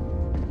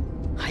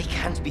 I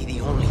can't be the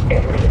only.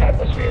 Entering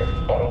atmosphere.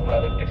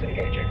 Autopilot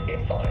disengaging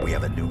in 5. We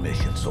have a new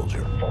mission,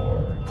 soldier. 4,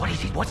 What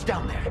is it? What's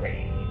down there? 3,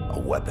 A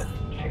weapon.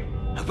 2,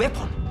 A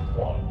weapon?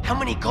 1. How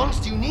many guns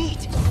do you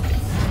need?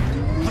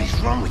 What is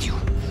wrong with you?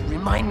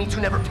 Remind me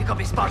to never pick up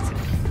a Spartan.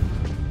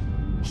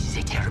 This is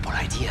a terrible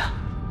idea.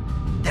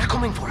 They're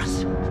coming for us.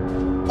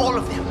 All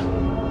of them.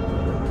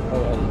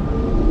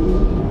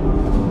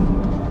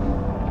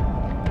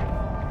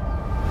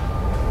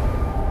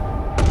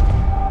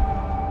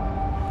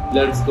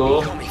 Let's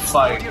go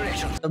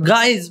fight.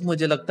 Guys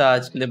मुझे लगता है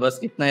आज के लिए बस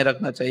इतना ही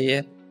रखना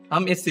चाहिए।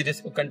 हम इस सीरीज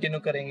को कंटिन्यू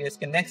करेंगे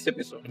इसके नेक्स्ट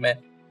एपिसोड में।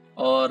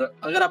 और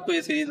अगर आपको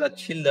ये सीरीज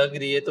अच्छी लग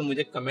रही है तो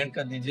मुझे कमेंट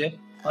कर दीजिए,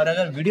 और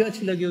अगर वीडियो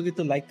अच्छी लगी होगी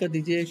तो लाइक कर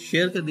दीजिए,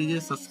 शेयर कर दीजिए,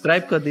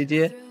 सब्सक्राइब कर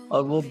दीजिए,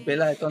 और वो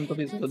बेल आइकन को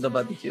भी जरूर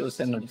दबा दीजिए,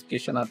 उससे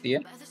नोटिफिकेशन आती है।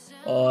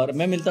 और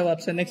मैं मिलता हूँ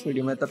आपसे नेक्स्ट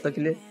वीडियो में, तब तक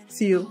के लिए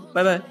सी यू,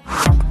 बाय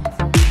बाय।